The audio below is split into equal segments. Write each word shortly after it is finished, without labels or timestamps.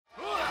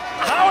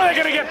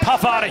going to get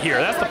Puff out of here?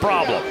 That's the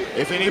problem.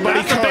 If anybody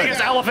That's could. the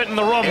biggest elephant in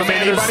the room. If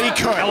anybody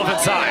could.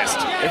 Elephant-sized.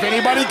 If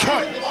anybody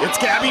could, it's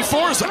Gabby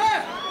Forza.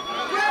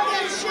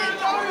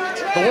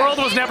 The world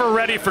was never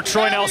ready for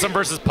Troy Nelson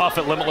versus Puff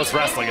at Limitless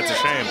Wrestling. It's a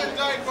shame.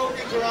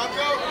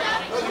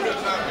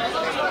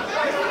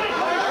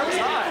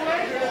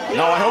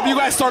 No, I hope you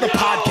guys start a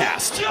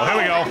podcast. Oh, here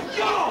we go.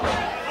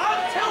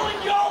 I'm telling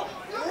y'all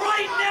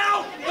right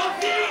now, the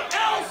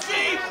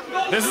VLC.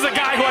 This is a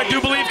guy who I do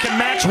believe can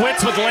match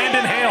wits with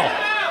Landon Hale.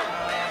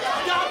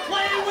 Stop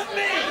playing with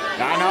me.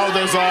 I know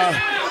there's a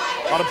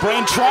lot of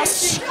brain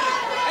trusts.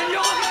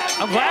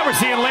 I'm glad we're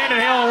seeing Landon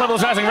Hale in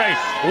Limitless Wrestling ring.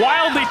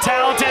 Wildly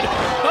talented.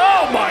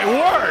 Oh my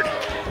word!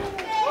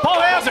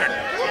 Paul Hazard.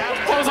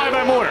 Clothesline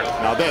by Mortar.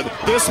 Now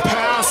this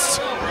past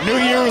New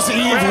Year's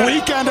Eve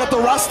weekend at the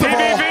Festival.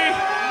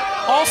 PBV.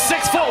 All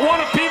 6'1"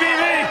 of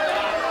PBV.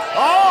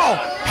 Oh,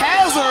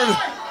 Hazard.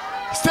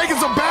 He's taking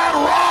some bad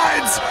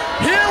rides.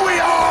 Here we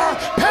are.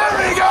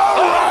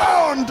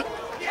 Merry-go-round.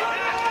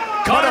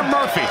 Connor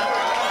Murphy.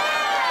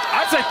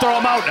 I'd say throw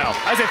him out now.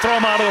 I'd say throw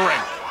him out of the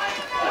ring.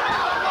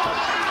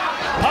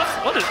 Puff,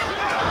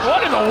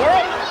 what in the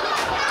world?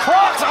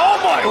 Crocs, oh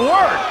my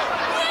word.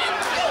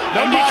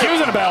 No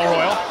DQs in a Battle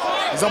Royal.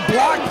 He's a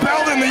black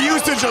belt in the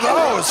usage of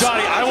those.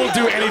 Johnny, I will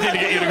do anything to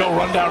get you to go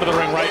run down to the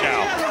ring right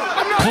now.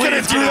 I'm not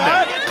gonna do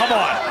that. Come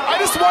on. I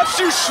just watched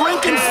you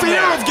shrink in fear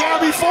of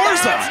Gabby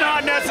Forza. That's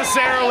not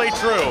necessarily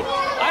true.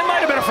 I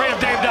might have been afraid of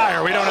Dave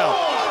Dyer, we don't know.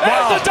 Wow.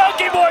 There's the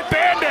Dunky Boy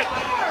Bandit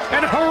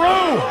and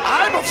Heru.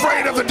 I'm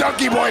afraid of the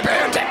Dunky Boy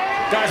Bandit.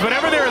 Guys,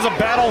 whenever there is a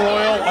Battle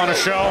Royal on a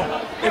show,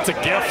 it's a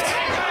gift.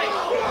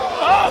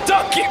 Oh,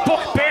 Dunky Boy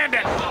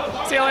Bandit.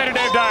 See you later,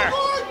 Dave Dyer.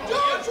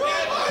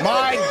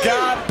 My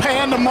God,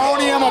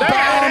 pandemonium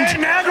abound.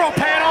 Nagro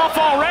pan off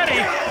already.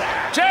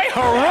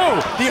 J-Heru.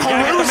 The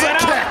Heruza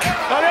kick.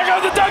 Oh, there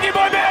goes the Dunky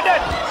Boy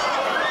Bandit.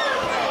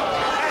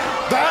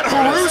 That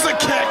Heruza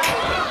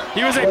kick.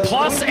 He was a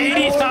plus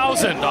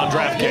 80,000 on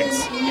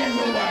DraftKings.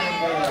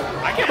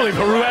 I can't believe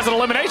Heru has an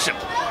elimination.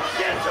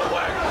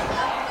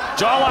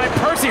 Jawline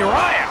Percy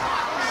Ryan.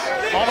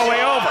 All the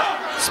way over.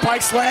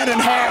 Spikes Landon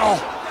Hale.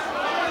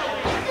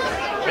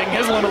 Making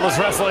his Limitless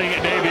Wrestling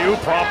debut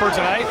proper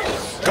tonight.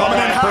 Coming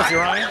in hot. Percy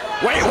Ryan.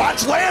 Wait,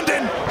 watch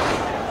Landon.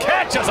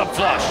 Catches a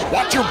flush.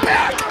 Watch your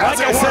back. Like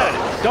I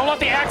said, don't let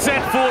the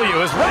accent fool you.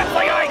 His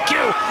wrestling IQ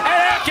and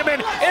acumen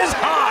is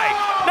high.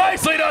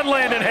 Nicely done,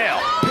 Landon Hale.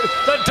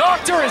 The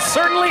doctor is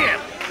certainly in.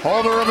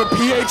 Holder of a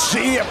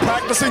PhD, a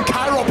practicing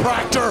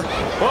chiropractor.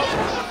 Whoop.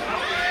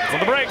 On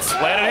the brakes.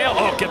 Landon Hale.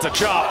 Oh, gets a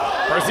chop.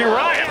 Percy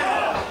Ryan.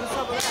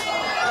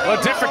 A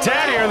tit for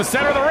tat here in the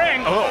center of the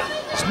ring. Oh.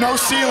 There's no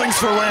ceilings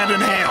for Landon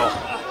Hale.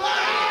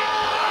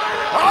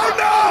 Oh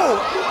no!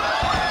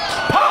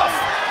 Puff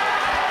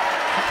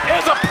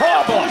is a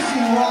problem.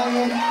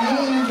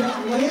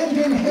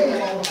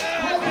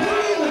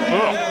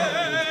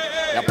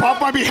 Yeah,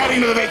 Puff might be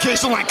heading to the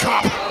Vacation Land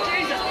Cup.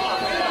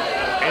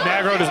 And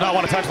Nagro does not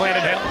want to touch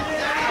Landon Hale.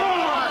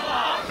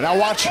 Now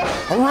watch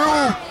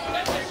Heru,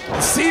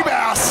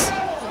 SeaBass.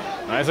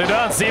 Nicely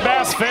done.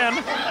 SeaBass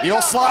Finn. The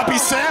old sloppy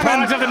salmon.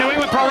 Product of the New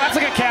England Pro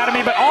Wrestling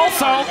Academy, but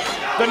also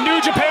the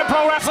New Japan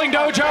Pro Wrestling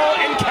Dojo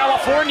in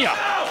California.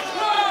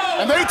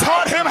 And they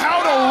taught him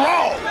how to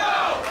roll.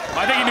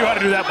 I think he knew how to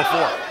do that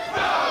before.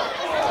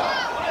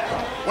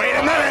 Wait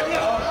a minute.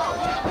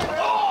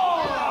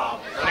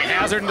 Putting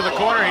Hazard into the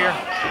corner here.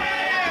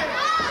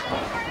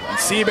 And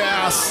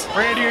SeaBass.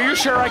 Randy, are you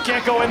sure I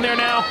can't go in there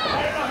now?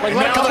 Like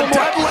Look at the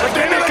deadlift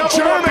into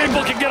the more German.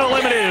 people can get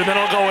eliminated, then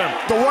I'll go in.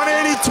 The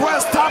 180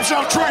 twist, Top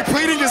Shelf Troy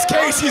pleading his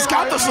case. He's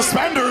got the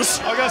suspenders.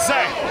 I was gonna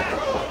say,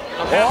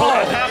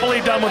 I'm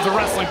happily done with the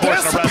wrestling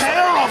portion This of wrestling.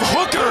 pair of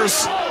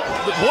hookers.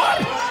 What?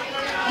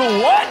 The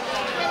what?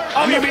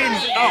 Oh, you mean,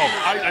 oh,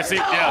 I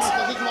see, yes.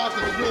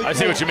 I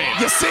see what you mean.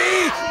 You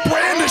see?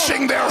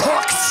 Brandishing their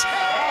hooks.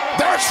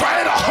 They're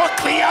trying to hook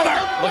the other.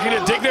 Looking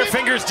to dig their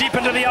fingers deep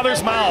into the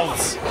other's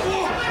mouths.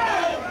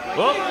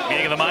 Whoop,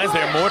 meeting of the minds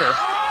there, Mortar.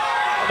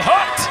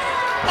 Hooked!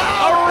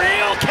 A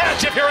real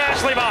catch if you're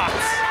Ashley Box.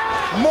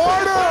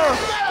 Mortar.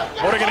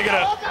 Mortar gonna get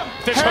a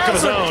fish hook of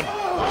his own.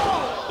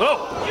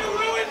 Oh, You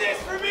ruined this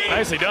for me.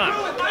 nicely done.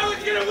 I was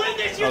gonna win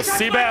this. Oh,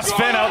 SeaBass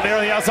Finn out there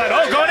on the outside.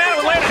 Oh, going at it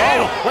with Landon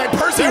Hale. Wait,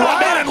 Percy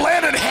Ryan and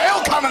Landon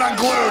Hale coming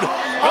unglued.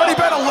 Already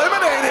been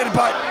eliminated,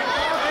 but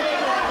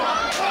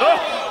Oh.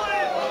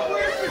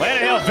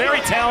 Landon Hale,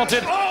 very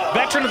talented,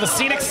 veteran of the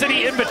Scenic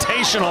City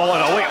Invitational.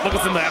 And oh wait, look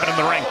what's happening in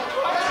the ring.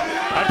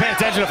 I'd pay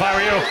attention if I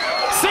were you.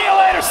 See you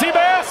later,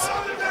 SeaBass.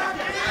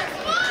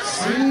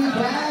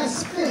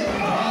 SeaBass Finn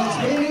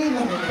has been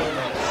eliminated.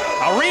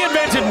 A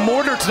reinvented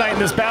Mortar tonight in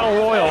this Battle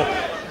Royal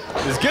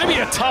is going to be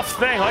a tough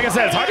thing. Like I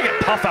said, it's hard to get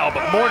Puff out,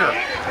 but Mortar,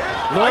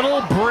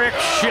 little brick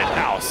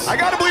shithouse. I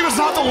gotta believe it's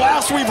not the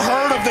last we've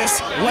heard of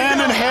this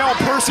Landon Hale,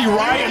 Percy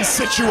Ryan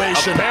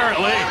situation.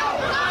 Apparently.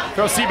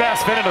 Throw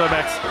SeaBass Finn into the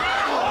mix.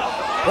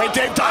 Wait,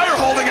 Dave Dyer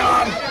holding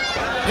on.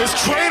 His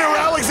trainer,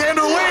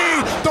 Alexander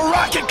Lee, the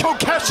Rocket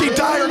Kokeshi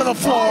Dyer to the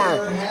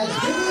floor.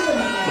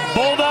 The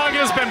Bulldog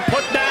has been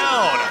put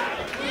down.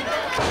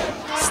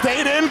 Stay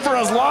stayed in for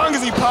as long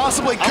as he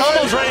possibly could. I'm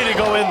almost ready to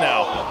go in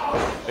now.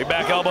 Big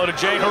back elbow to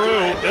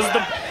J-Heru. This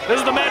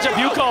is the matchup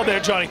you called there,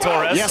 Johnny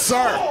Torres. Yes,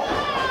 sir.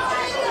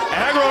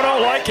 Aggro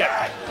don't like it.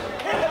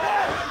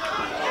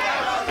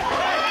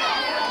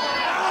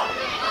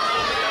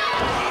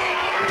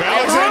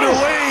 Alexander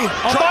Lee.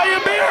 I'll buy you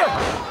a beer.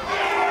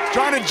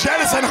 Trying to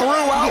jettison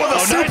Heru out with a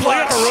Nice suplex. look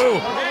at Heru.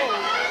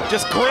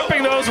 Just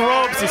gripping those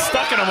ropes. He's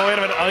stuck in them. Wait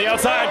a minute. On the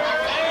outside.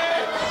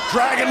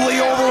 Dragon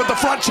Lee over with the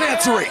front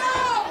chancery.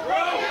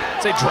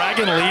 Say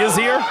Dragon Lee is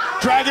here?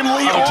 Dragon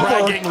Lee over.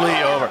 Dragging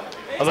Lee over.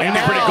 I was like,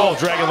 it'd be pretty cool if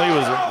Dragon Lee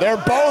was here.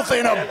 They're both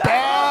in a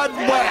bad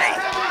way.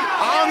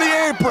 On the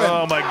apron.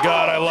 Oh my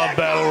God, I love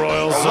Battle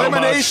Royals so much.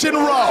 Elimination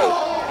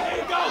row.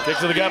 Kick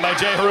to the gut by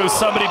J-Heru.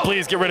 Somebody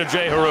please get rid of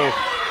J-Heru.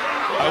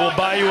 I will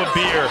buy you a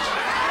beer.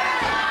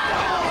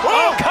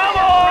 Oh, come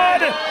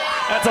on!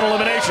 That's an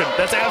elimination.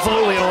 That's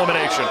absolutely an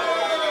elimination.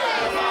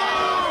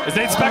 Is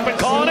Nate Speckman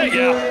calling it?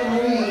 Yeah.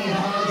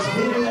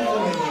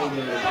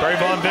 Barry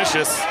Von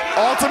Vicious.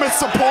 Ultimate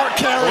support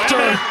character. Wait a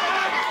minute.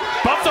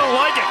 Buff don't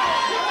like it.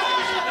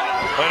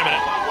 Wait a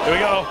minute. Here we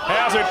go.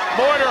 Hazard,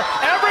 Mortar,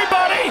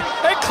 everybody,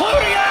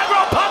 including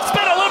Aggro, Pop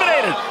Spin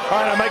eliminated.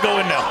 All right, I might go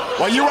in now.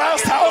 Well, you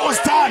asked how it was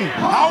done,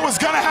 how it was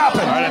going to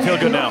happen. All right, I feel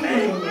good now. All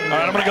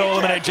right, I'm going to go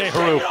eliminate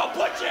J-Heru.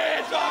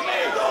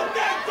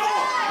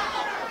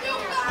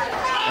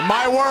 And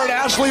my word,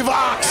 Ashley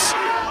Vox.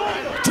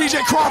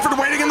 TJ Crawford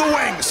waiting in the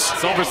wings.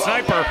 Silver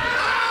Sniper.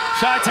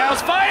 Chi-Town's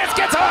Finance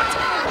gets hooked.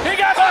 He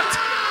got hooked.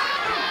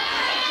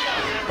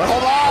 But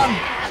hold on.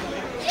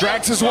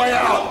 Drags his way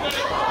out.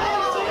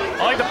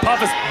 I like that Puff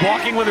is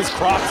walking with his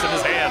Crocs in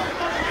his hand.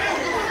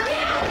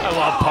 I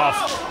love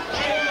Puff.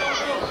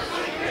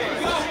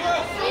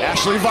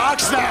 Ashley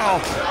Vox now.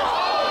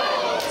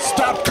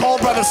 Stopped cold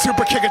by the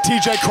super kick of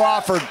TJ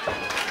Crawford.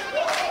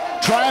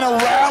 Trying to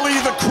rally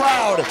the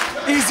crowd.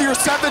 Easier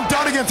said than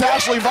done against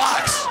Ashley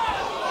Vox.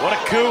 What a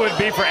coup it would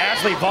be for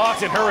Ashley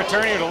Vox and her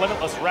returning to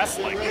Limitless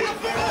Wrestling.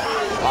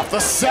 Off the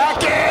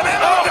second,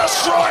 and a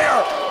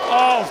destroyer!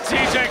 Oh,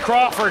 TJ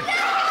Crawford.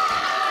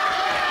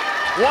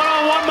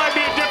 One-on-one might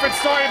be a different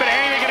story, but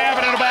anything can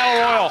happen in a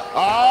battle royal.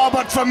 Oh,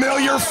 but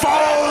familiar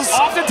foes!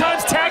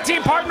 Oftentimes tag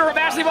team partner of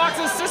Ashley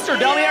Vox's sister,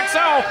 Delly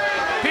XO.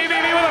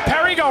 PVV with a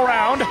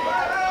merry-go-round.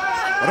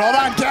 But hold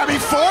on, Gabby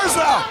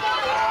Forza!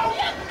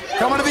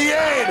 Coming to the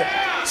aid,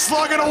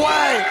 slugging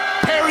away.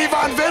 Perry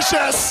Von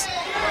Vicious.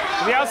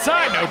 To the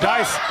outside, no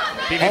dice.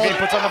 PVV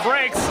puts on the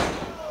brakes.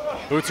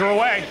 Boots her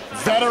away.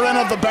 Veteran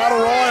of the Battle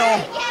Royal.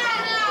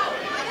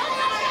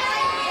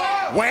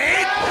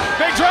 Wait.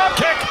 Big drop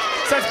kick.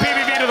 Sends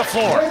PVV to the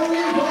floor.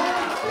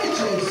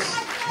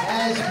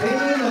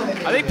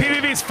 I think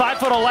PVV's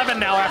 5'11"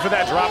 now after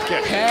that drop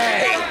kick.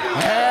 Hey.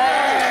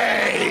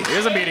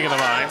 Here's a meeting of the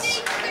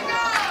minds.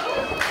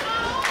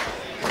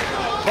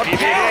 But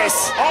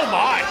Percy. Oh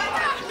my.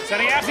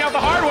 Sending Ashley out the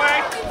hard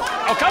way.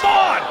 Oh, come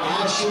on.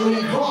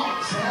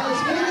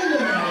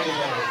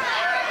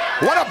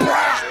 What a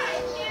brat.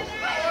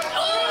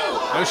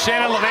 No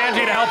Shannon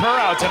Levangie to help her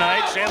out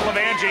tonight. Shannon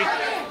Levangie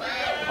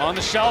on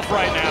the shelf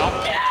right now.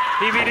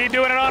 PVD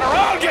doing it on her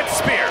own, gets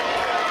speared.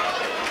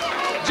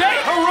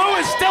 J-Heru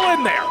is still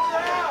in there.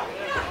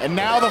 And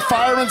now the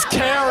fireman's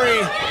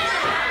carry.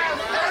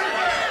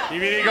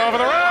 PVD go over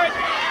the right.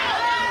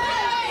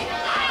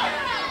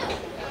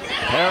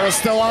 Hare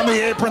still on the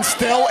apron,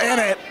 still in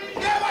it.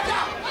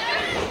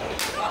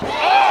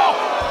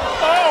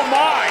 Oh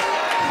my.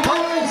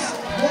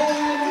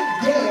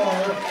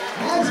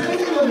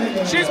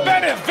 She's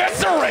been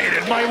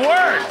eviscerated, my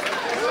word.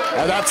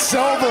 And that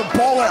silver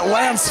bullet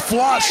lands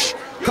flush.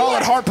 Call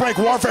it Heartbreak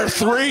Warfare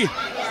 3.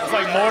 It's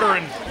like Mortar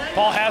and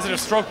Paul Hazard have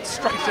struck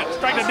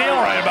the deal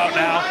right about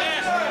now.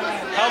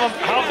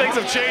 How things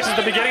have changed at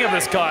the beginning of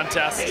this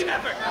contest.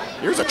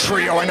 Here's a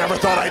trio I never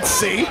thought I'd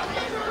see.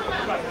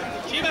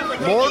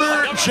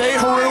 Mortar,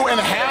 J-Heru, and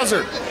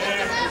Hazard.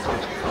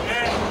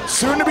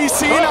 Soon to be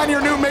seen on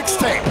your new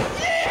mixtape.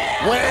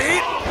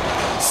 Wait.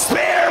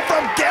 Spear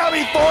from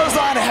Gabby Forza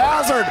on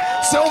Hazard.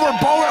 Silver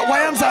bullet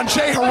lands on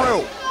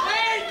J-Heru.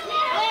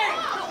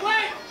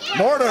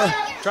 Mortar.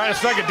 Trying to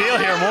strike a deal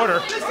here,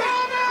 Mortar.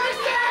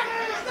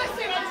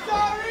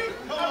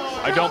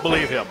 I don't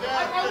believe him.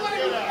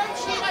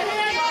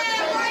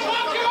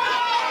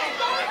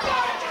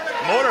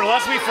 Mortar,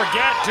 lest we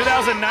forget,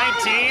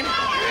 2019,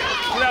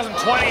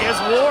 2020, his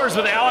wars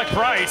with Alec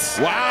Price.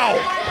 Wow.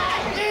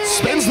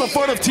 Spins the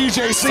foot of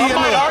TJC. Some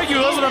might argue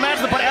those are the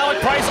matches that put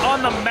Alec Price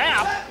on the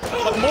map,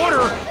 but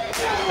Mortar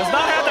does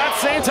not have that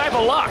same type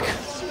of luck.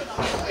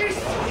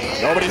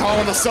 Nobody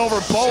hauling the silver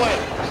bullet.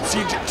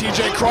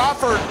 TJ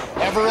Crawford,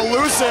 ever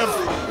elusive.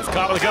 He's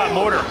caught with a gut.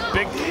 Mortar,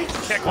 big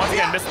kick. Once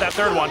again, missed that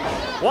third one.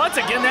 Once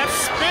again, that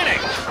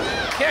spinning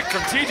kick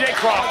from TJ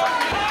Crawford.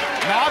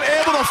 Not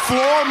able to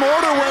floor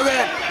Mortar with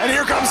it. And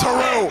here comes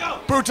Heru.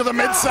 Boot to the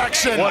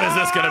midsection. What is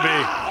this going to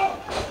be?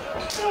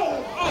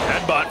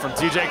 Headbutt from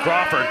TJ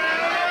Crawford.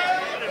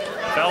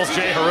 Fells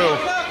J-Heru.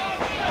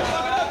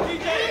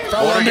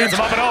 Mortar gets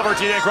him up and over.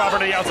 TJ Crawford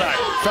to the outside.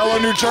 Fellow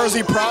New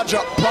Jersey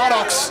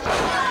products.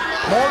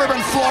 Mortar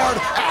been floored.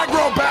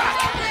 Aggro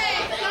back.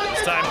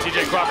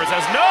 TJ Crawford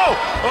says no.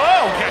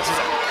 Oh, catches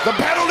it. The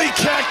penalty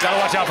kick.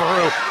 Gotta watch out for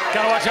Heru.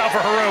 Gotta watch out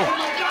for Heru.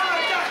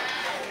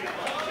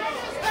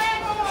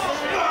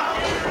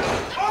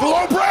 The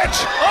low bridge.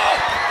 Oh!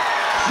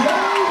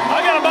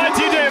 I gotta buy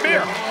TJ a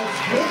beer.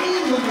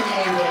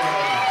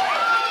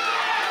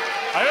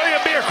 I owe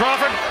you a beer,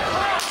 Crawford.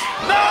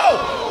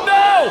 No!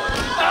 No!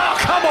 Oh,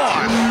 come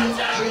on!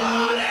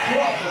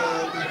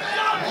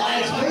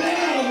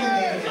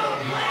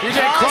 TJ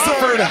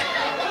Crawford,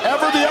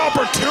 ever the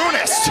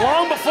opportunist.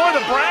 long before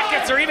the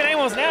brackets or even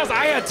anyone's announced,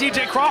 I had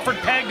TJ Crawford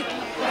pegged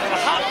a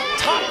hot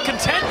top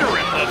contender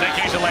in the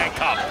Vacation Land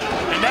Cup.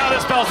 And now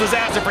this spells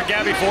disaster for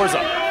Gabby Forza.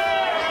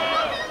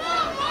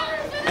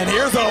 And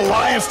here's an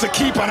alliance to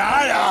keep an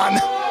eye on.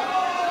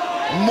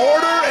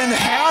 Mortar and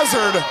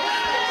Hazard.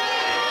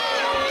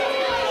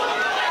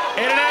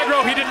 Aiden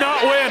Agro, he did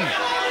not win.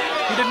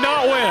 He did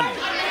not win.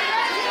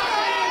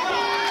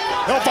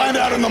 He'll find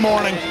out in the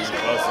morning.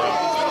 Well,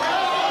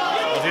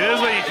 see, this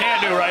is what you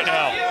can't do right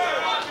now.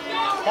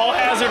 Paul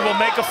Hazard will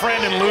make a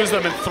friend and lose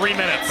them in 3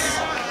 minutes.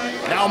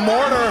 Now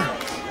Mortar.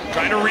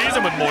 Trying to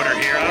reason with Mortar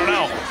here, I don't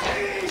know.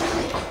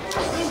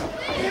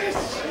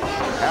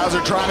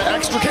 Hazard trying to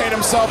extricate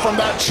himself from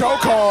that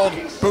chokehold.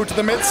 Boot to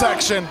the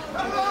midsection.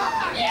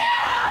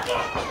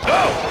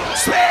 Oh!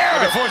 Spear!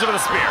 Gabby Forza with a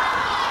spear.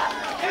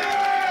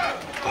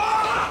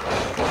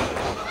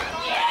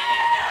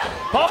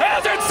 Paul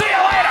Hazard, see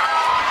you later!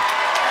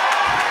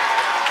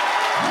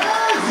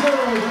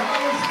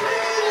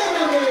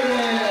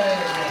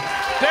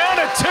 Down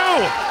to 2.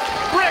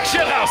 Brick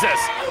shithouses.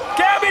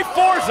 Gabby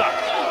Forza.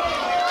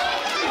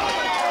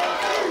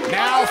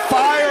 Now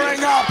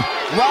firing up.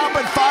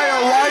 Rapid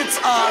fire lights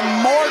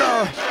on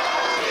Mortar.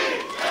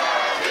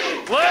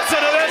 Listen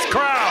to this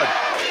crowd.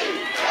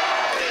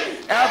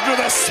 After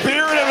the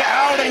spirited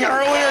outing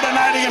earlier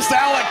tonight against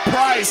Alec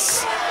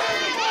Price.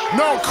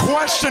 No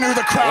question who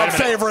the crowd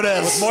favorite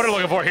is. What's Mortar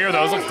looking for here,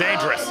 though? This looks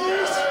dangerous.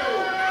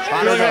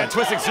 Look at that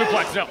twisting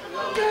suplex. No.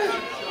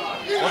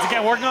 Once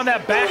again, working on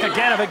that back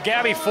again of a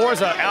Gabby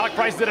Forza. Alec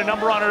Price did a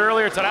number on it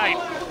earlier tonight.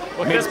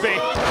 What could this be?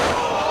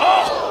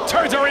 Oh!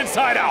 Turns her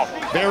inside out.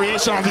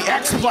 Variation on the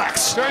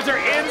X-Plex. Turns her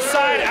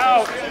inside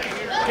out.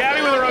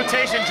 Gabby with a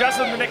rotation just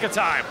in the nick of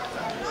time.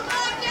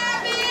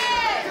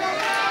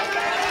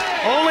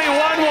 Only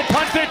one will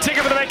punch their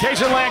ticket for the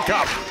Vacation Land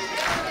Cup.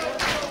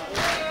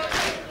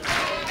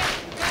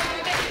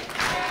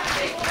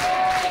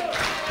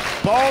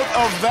 Both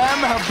of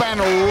them have been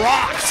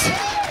rocked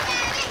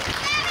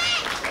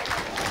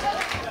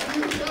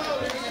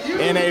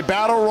in a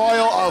battle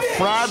royal of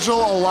fragile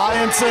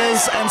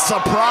alliances and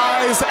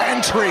surprise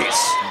entries.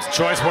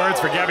 Choice words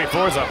for Gabby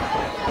Forza.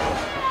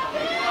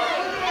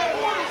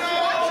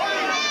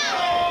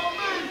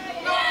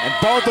 And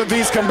both of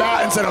these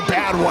combatants in a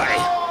bad way.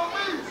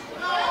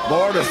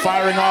 Mortar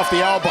firing off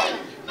the elbow.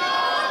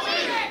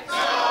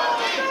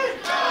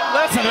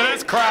 Listen to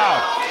this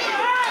crowd.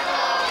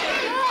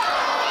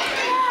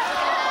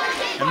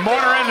 And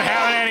Mortar isn't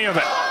having any of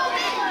it.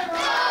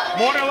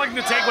 Mortar looking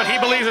to take what he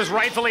believes is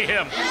rightfully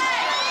him.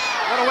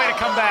 What a way to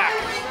come back.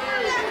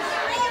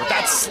 But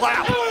that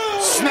slap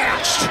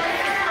snatched.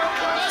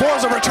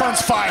 Forza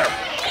returns fire.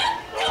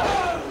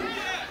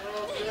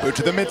 Boot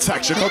to the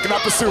midsection, hooking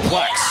up the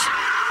suplex.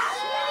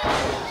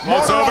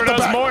 Moves over, off the does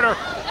back. Mortar.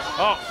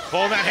 Oh,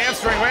 pulling that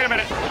hamstring. Wait a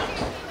minute.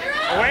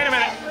 Oh, wait a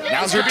minute.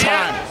 Now's This your could be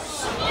time. it.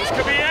 This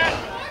could be it.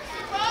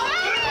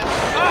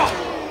 Oh,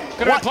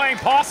 could have been playing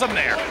possum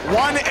there.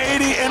 180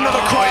 into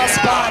the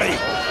crossbody.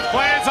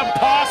 Playing some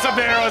possum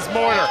there was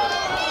Mortar.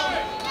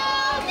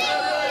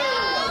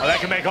 Oh, that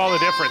can make all the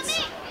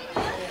difference.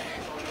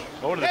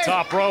 Over to the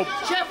top rope.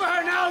 Cheer for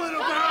her now,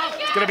 little girl.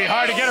 It's gonna be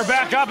hard to get her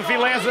back up if he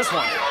lands this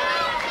one.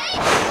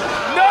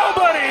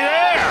 Nobody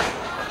there!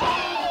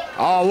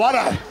 Oh, what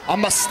a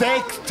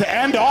mistake to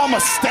end all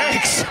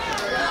mistakes.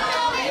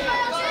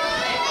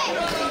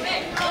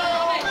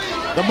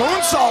 The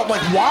moonsault,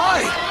 like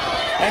why?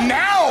 And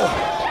now.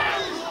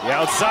 The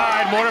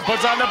outside, Mortar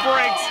puts on the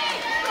brakes.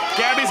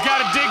 Gabby's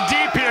got to dig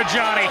deep here,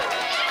 Johnny.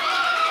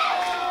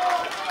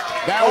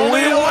 That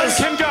Only wheel one is,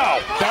 can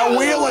go. that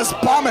wheel is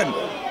bumming.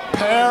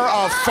 Pair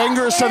of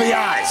fingers to the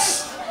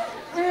eyes.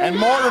 And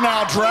Mortar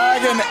now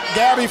dragging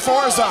Gabby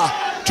Forza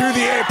to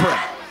the apron.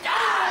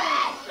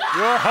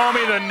 Your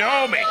homie, the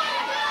Nomi.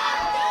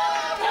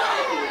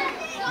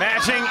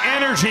 Matching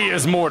energy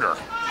is Mortar.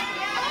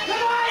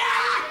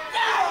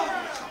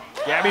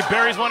 Gabby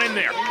buries one in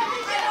there.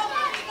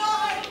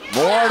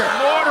 Mortar.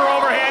 Mortar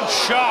overhead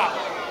shot.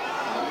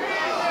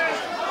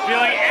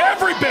 Feeling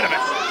every bit of it.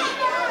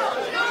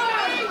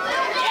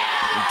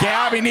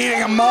 Gabby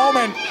needing a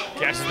moment.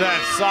 Catches that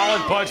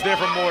solid punch there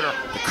from Mortar.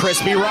 The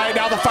crispy right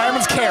now, the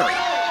fireman's carry.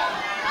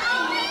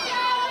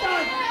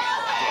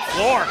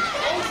 Floor.